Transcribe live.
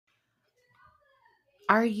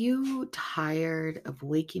Are you tired of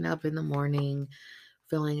waking up in the morning,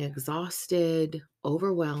 feeling exhausted,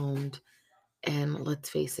 overwhelmed, and let's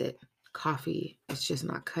face it, coffee is just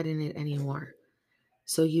not cutting it anymore?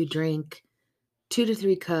 So you drink 2 to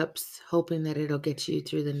 3 cups, hoping that it'll get you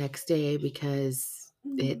through the next day because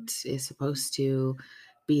it is supposed to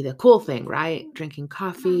be the cool thing, right? Drinking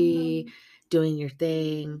coffee, doing your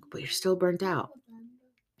thing, but you're still burnt out.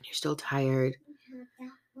 You're still tired.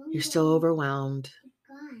 You're still overwhelmed.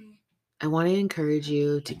 I want to encourage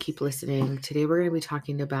you to keep listening. Today, we're going to be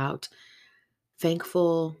talking about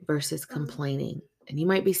thankful versus complaining. And you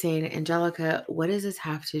might be saying, Angelica, what does this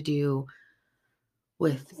have to do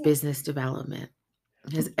with business development?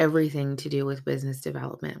 It has everything to do with business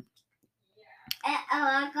development.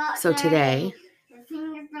 So today,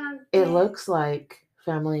 it looks like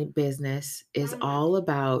family business is all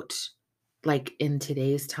about, like in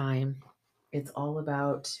today's time, it's all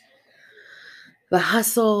about the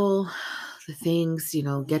hustle, the things,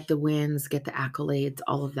 get the wins, get the accolades,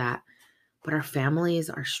 all of that. But our families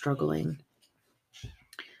are struggling.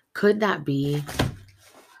 Could that be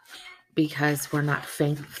because we're not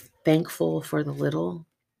thankful for the little?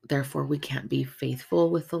 Therefore, we can't be faithful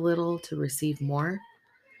with the little to receive more.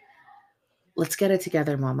 Let's get it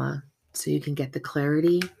together, Mama, so you can get the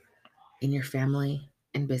clarity in your family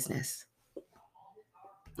and business.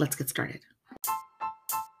 Let's get started.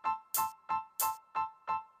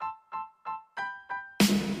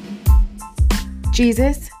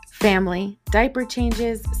 Jesus, family, diaper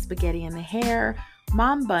changes, spaghetti in the hair,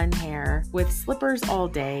 mom bun hair, with slippers all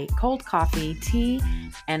day, cold coffee, tea,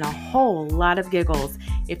 and a whole lot of giggles.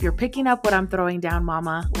 If you're picking up what I'm throwing down,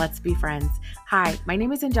 Mama, let's be friends. Hi, my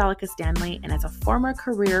name is Angelica Stanley, and as a former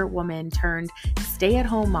career woman turned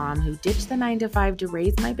stay-at-home mom who ditched the 9-to-5 to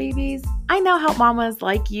raise my babies, I now help mamas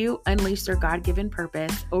like you unleash their God-given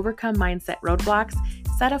purpose, overcome mindset roadblocks,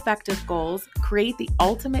 set effective goals, create the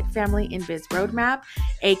ultimate family in biz roadmap,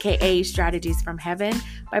 aka strategies from heaven,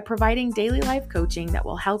 by providing daily life coaching that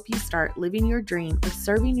will help you start living your dream of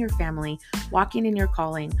serving your family, walking in your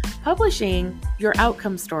calling, publishing your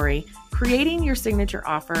outcome story, creating your signature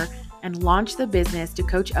offer, and launch the business to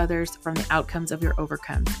coach others from the outcomes of your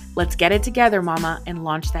overcomes. Let's get it together, Mama, and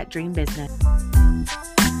launch that dream business.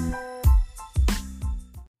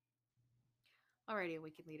 Alrighty,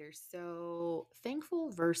 Awakened Leaders. So, thankful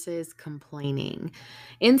versus complaining.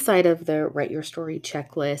 Inside of the Write Your Story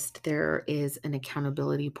checklist, there is an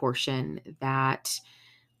accountability portion that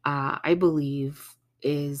I believe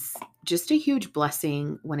is just a huge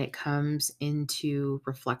blessing when it comes into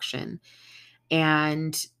reflection.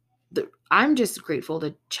 And I'm just grateful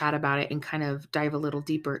to chat about it and kind of dive a little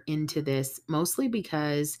deeper into this, mostly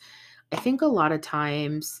because I think a lot of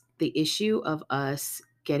times the issue of us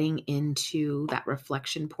getting into that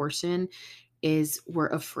reflection portion is we're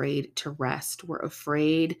afraid to rest. We're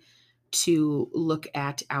afraid to look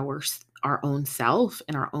at our own self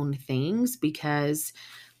and our own things because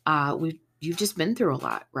you've just been through a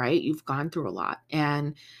lot, right? You've gone through a lot.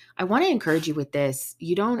 And I want to encourage you with this.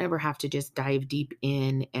 You don't ever have to just dive deep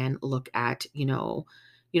in and look at, you're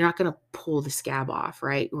not going to pull the scab off,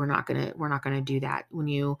 right? We're not going to do that. When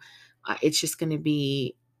it's just going to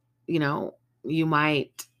be, you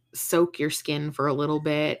might soak your skin for a little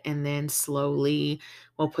bit and then slowly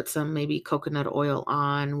we'll put some maybe coconut oil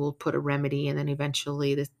on, we'll put a remedy, and then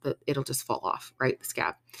eventually it'll just fall off, right? The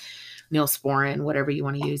scab. Neosporin, whatever you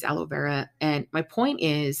want to use, aloe vera. And my point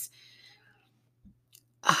is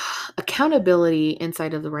accountability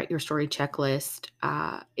inside of the Write Your Story checklist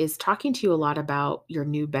is talking to you a lot about your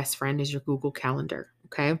new best friend is your Google Calendar,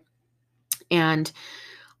 okay?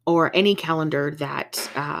 Or any calendar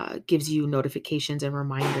that gives you notifications and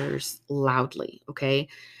reminders loudly, okay?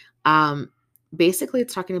 Basically,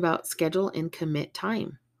 it's talking about schedule and commit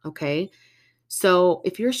time, okay? So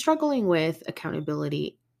if you're struggling with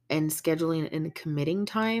accountability and scheduling and committing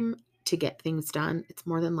time to get things done, it's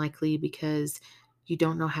more than likely because you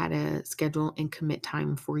don't know how to schedule and commit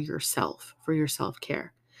time for yourself, for your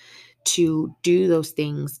self-care, to do those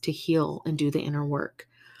things, to heal and do the inner work.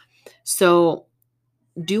 So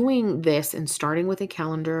doing this and starting with a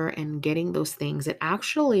calendar and getting those things, it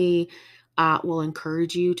actually will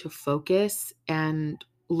encourage you to focus and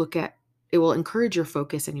it will encourage your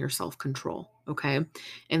focus and your self-control. Okay.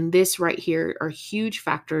 And this right here are huge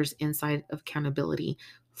factors inside of accountability,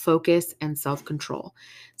 focus and self-control.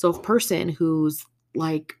 So a person who's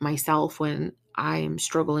like myself, when I'm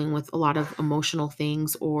struggling with a lot of emotional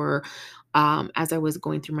things, or as I was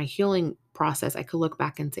going through my healing process, I could look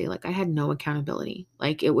back and say, like, I had no accountability.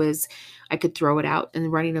 Like I could throw it out.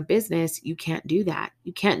 And running a business, you can't do that.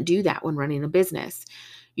 You can't do that when running a business.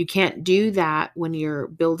 You can't do that when you're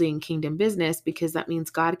building kingdom business, because that means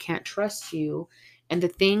God can't trust you. And the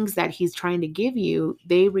things that he's trying to give you,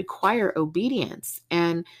 they require obedience.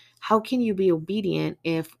 And how can you be obedient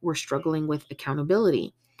if we're struggling with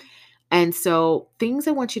accountability? And so, things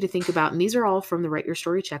I want you to think about, and these are all from the Write Your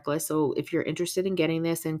Story checklist. So, if you're interested in getting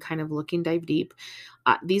this and kind of looking dive deep,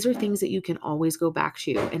 these are things that you can always go back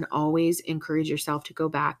to, and always encourage yourself to go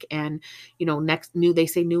back. And, they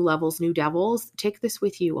say new levels, new devils. Take this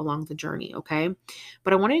with you along the journey. Okay.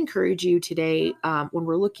 But I want to encourage you today, when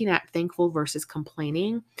we're looking at thankful versus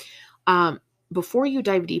complaining, um, before you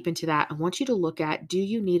dive deep into that, I want you to look at, do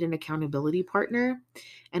you need an accountability partner?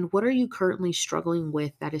 And what are you currently struggling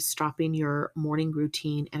with that is stopping your morning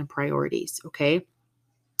routine and priorities? Okay.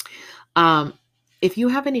 Um, if you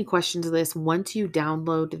have any questions of this, once you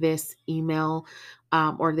download this email,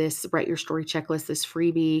 or this Write Your Story checklist, this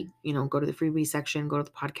freebie, go to the freebie section, go to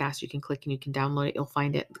the podcast, you can click and you can download it. You'll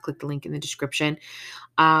find it. Click the link in the description.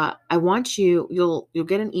 I want you'll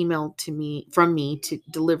get an email from me to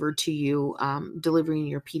deliver to you, delivering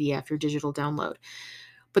your PDF, your digital download.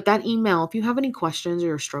 But that email, if you have any questions or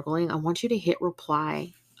you're struggling, I want you to hit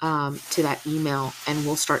reply to that email, and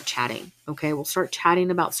we'll start chatting. Okay. We'll start chatting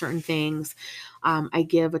about certain things. I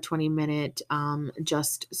give a 20-minute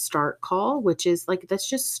just start call, which is like, let's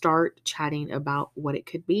just start chatting about what it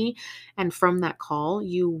could be. And from that call,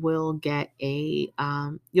 you'll get a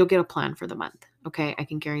plan for the month. Okay. I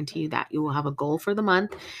can guarantee you that you will have a goal for the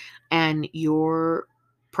month, and your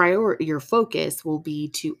focus will be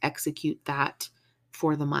to execute that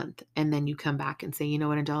for the month. And then you come back and say, you know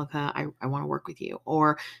what, Angelica, I want to work with you.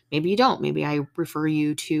 Or maybe you don't. Maybe I refer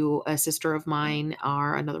you to a sister of mine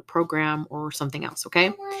or another program or something else.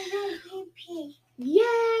 Okay. Yay!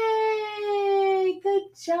 Good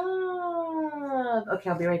job. Okay,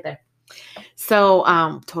 I'll be right there. So,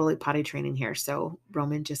 totally potty training here. So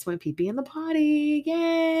Roman just went pee-pee in the potty.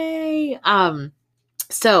 Yay!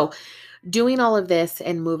 So doing all of this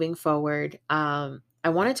and moving forward, I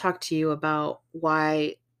want to talk to you about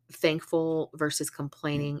why thankful versus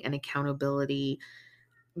complaining and accountability,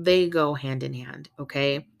 they go hand in hand.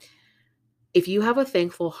 Okay. If you have a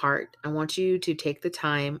thankful heart, I want you to take the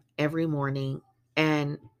time every morning,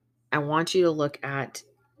 and I want you to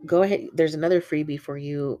go ahead. There's another freebie for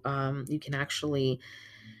you. You can actually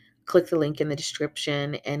click the link in the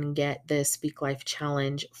description and get the Speak Life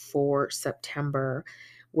Challenge for September.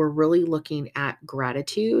 We're really looking at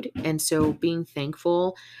gratitude. And so being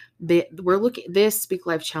thankful, this Speak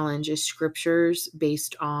Life Challenge is scriptures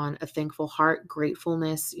based on a thankful heart,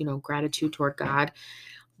 gratefulness, gratitude toward God,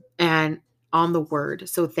 and on the word.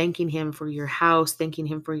 So thanking him for your house, thanking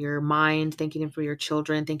him for your mind, thanking him for your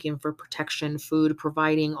children, thanking him for protection, food,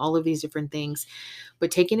 providing, all of these different things, but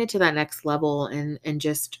taking it to that next level, and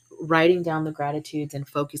just writing down the gratitudes and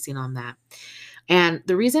focusing on that. And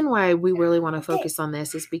the reason why we really want to focus on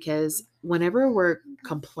this is because whenever we're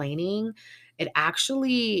complaining,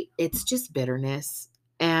 it's just bitterness.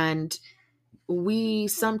 And we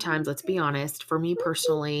sometimes, let's be honest, for me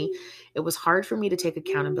personally, it was hard for me to take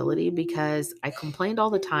accountability because I complained all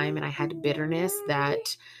the time and I had bitterness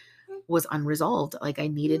that was unresolved. Like, I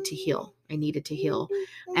needed to heal.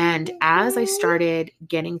 And as I started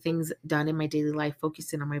getting things done in my daily life,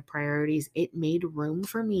 focusing on my priorities, it made room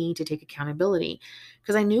for me to take accountability,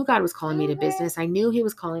 because I knew God was calling me to business. I knew he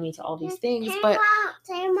was calling me to all these things, but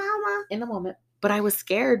in a moment, but I was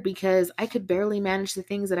scared because I could barely manage the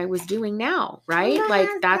things that I was doing now, right? Like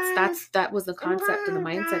that was the concept and the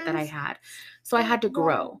mindset that I had. So I had to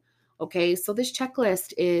grow. Okay. So this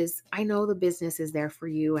checklist is, I know the business is there for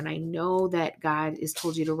you. And I know that God has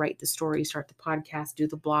told you to write the story, start the podcast, do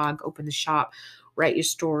the blog, open the shop, write your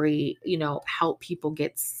story, help people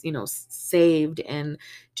get, saved, and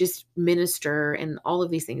just minister and all of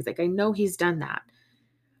these things. Like, I know he's done that,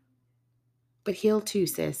 but heal too,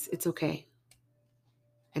 sis. It's okay.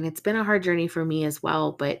 And it's been a hard journey for me as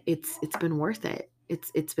well, but it's been worth it.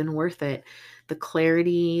 It's been worth it. The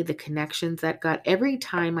clarity, the connections that got every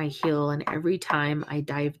time I heal and every time I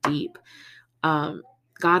dive deep,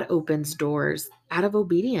 God opens doors out of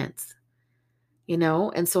obedience,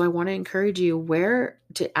 And so I want to encourage you where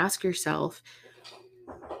to ask yourself,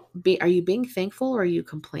 are you being thankful or are you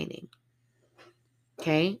complaining?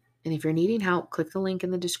 Okay. And if you're needing help, click the link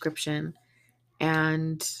in the description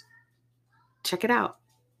and check it out,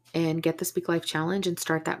 and get the Speak Life Challenge and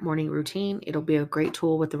start that morning routine. It'll be a great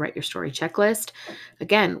tool with the Write Your Story checklist.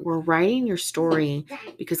 Again, we're writing your story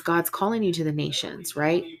because God's calling you to the nations,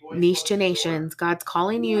 right? Niche to nations. God's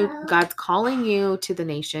calling you to the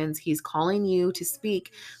nations. He's calling you to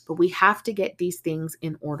speak, but we have to get these things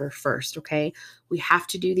in order first, okay? We have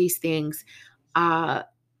to do these things.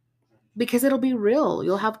 because it'll be real.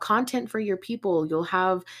 You'll have content for your people. You'll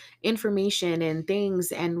have information and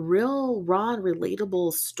things and real, raw, and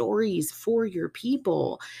relatable stories for your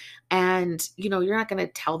people. And, you're not going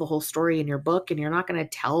to tell the whole story in your book, and you're not going to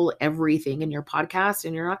tell everything in your podcast,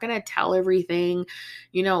 and you're not going to tell everything.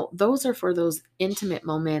 Those are for those intimate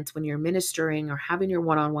moments when you're ministering or having your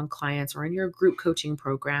one on one clients or in your group coaching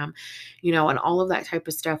program, and all of that type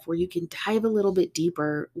of stuff where you can dive a little bit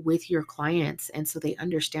deeper with your clients. And so they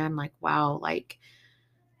understand, like, wow, like,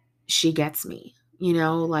 she gets me,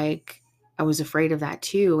 like, I was afraid of that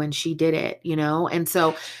too, and she did it, and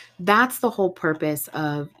so that's the whole purpose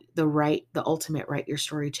of the ultimate write your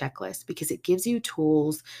story checklist, because it gives you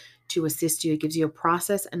tools to assist you. It gives you a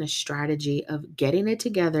process and a strategy of getting it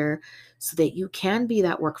together so that you can be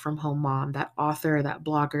that work from home mom, that author, that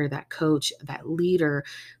blogger, that coach, that leader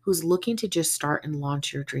who's looking to just start and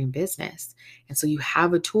launch your dream business. And so you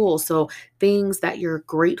have a tool. So things that you're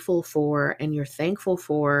grateful for and you're thankful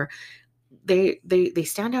for, they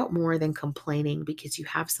stand out more than complaining, because you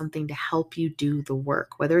have something to help you do the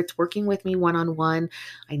work. Whether it's working with me one-on-one,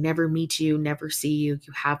 I never meet you, never see you,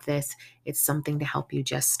 you have this. It's something to help you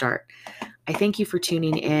just start. I thank you for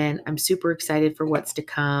tuning in. I'm super excited for what's to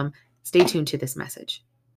come. Stay tuned to this message.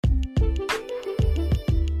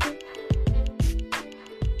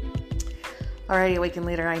 Alrighty, Awakened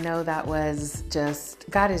Leader, I know that was just,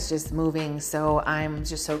 God is just moving. So I'm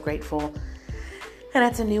just so grateful. And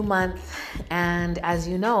it's a new month. And as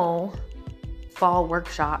you know, fall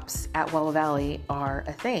workshops at Willow Valley are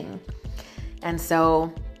a thing. And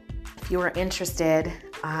so if you are interested,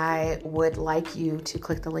 I would like you to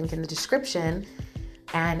click the link in the description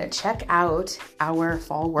and check out our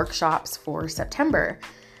fall workshops for September.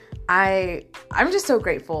 I'm just so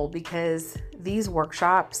grateful, because these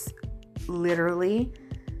workshops, literally,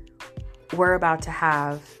 we're about to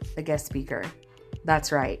have a guest speaker.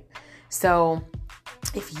 That's right. So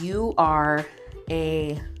if you are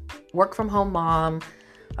a work from home mom,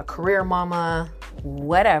 a career mama,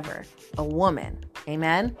 whatever, a woman,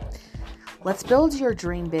 amen? Let's build your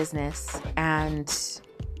dream business and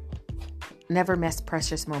never miss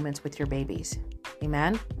precious moments with your babies.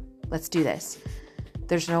 Amen? Let's do this.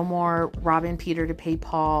 There's no more robbing Peter to pay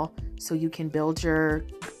Paul so you can build your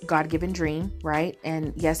God-given dream, right?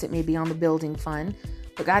 And yes, it may be on the building fund,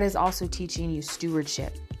 but God is also teaching you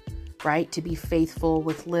stewardship, right? To be faithful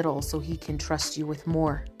with little so he can trust you with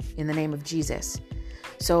more in the name of Jesus.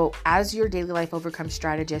 So as your daily life overcome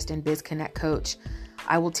strategist and biz connect coach,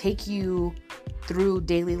 I will take you through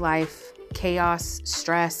daily life chaos,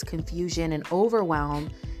 stress, confusion, and overwhelm,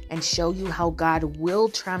 and show you how God will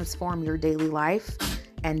transform your daily life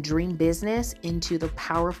and dream business into the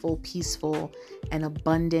powerful, peaceful, and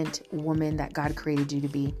abundant woman that God created you to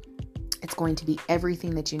be. It's going to be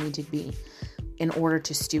everything that you need to be in order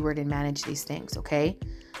to steward and manage these things, okay?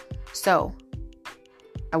 So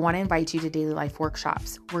I want to invite you to daily life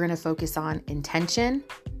workshops. We're going to focus on intention,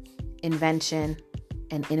 invention,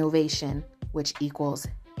 and innovation, which equals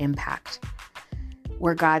impact.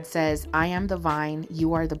 Where God says, I am the vine,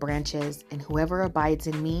 you are the branches, and whoever abides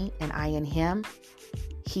in me and I in him,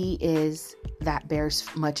 he is that bears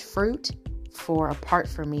much fruit, for apart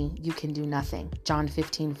from me, you can do nothing. John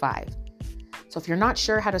 15:5. So if you're not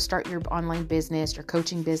sure how to start your online business, your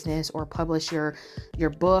coaching business, or publish your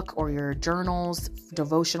book or your journals,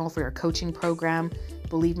 devotional for your coaching program,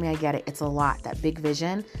 believe me, I get it. It's a lot, that big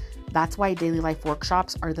vision. That's why daily life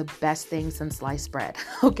workshops are the best thing since sliced bread,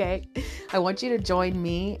 okay? I want you to join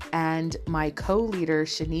me and my co-leader,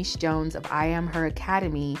 Shanice Jones of I Am Her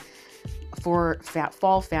Academy, for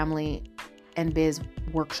fall family and biz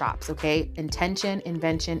workshops, okay? Intention,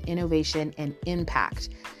 invention, innovation, and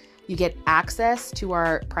impact. You get access to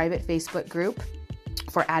our private Facebook group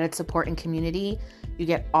for added support and community. You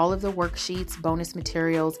get all of the worksheets, bonus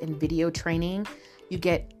materials, and video training. You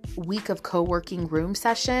get week of co-working room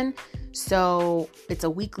session. So it's a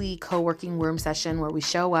weekly co-working room session where we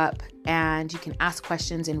show up and you can ask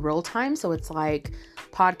questions in real time. So it's like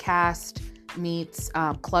podcast meets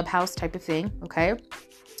Clubhouse type of thing, okay?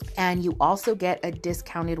 And you also get a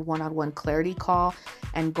discounted one-on-one clarity call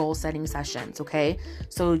and goal setting sessions, okay?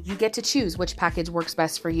 So you get to choose which package works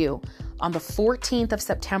best for you. On the 14th of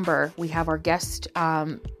September, we have our guest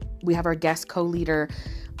co-leader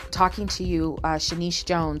talking to you, Shanice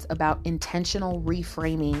Jones, about intentional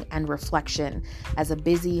reframing and reflection as a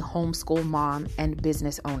busy homeschool mom and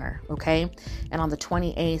business owner, okay? And on the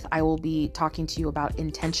 28th, I will be talking to you about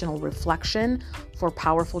intentional reflection for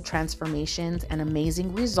powerful transformations and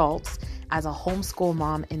amazing results as a homeschool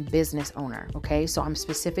mom and business owner. Okay. So I'm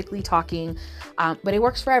specifically talking, but it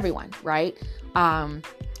works for everyone, right?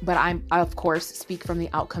 But I, of course, speak from the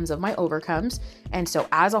outcomes of my overcomes. And so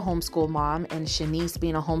as a homeschool mom, and Shanice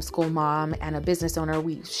being a homeschool mom and a business owner,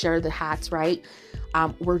 we share the hats, right?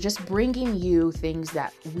 We're just bringing you things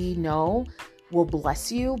that we know will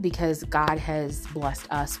bless you because God has blessed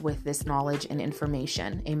us with this knowledge and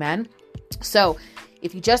information. Amen. So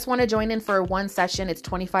if you just want to join in for one session, it's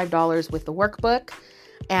 $25 with the workbook.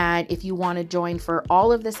 And if you want to join for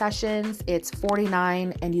all of the sessions, it's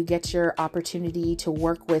 $49, and you get your opportunity to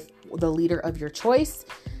work with the leader of your choice.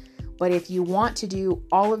 But if you want to do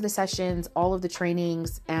all of the sessions, all of the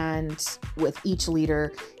trainings, and with each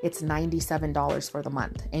leader, it's $97 for the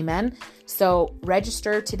month. Amen. So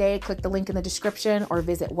register today, click the link in the description, or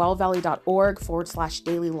visit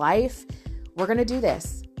wellvalley.org/daily life. We're going to do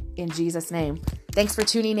this in Jesus' name. Thanks for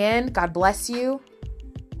tuning in. God bless you.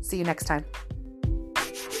 See you next time.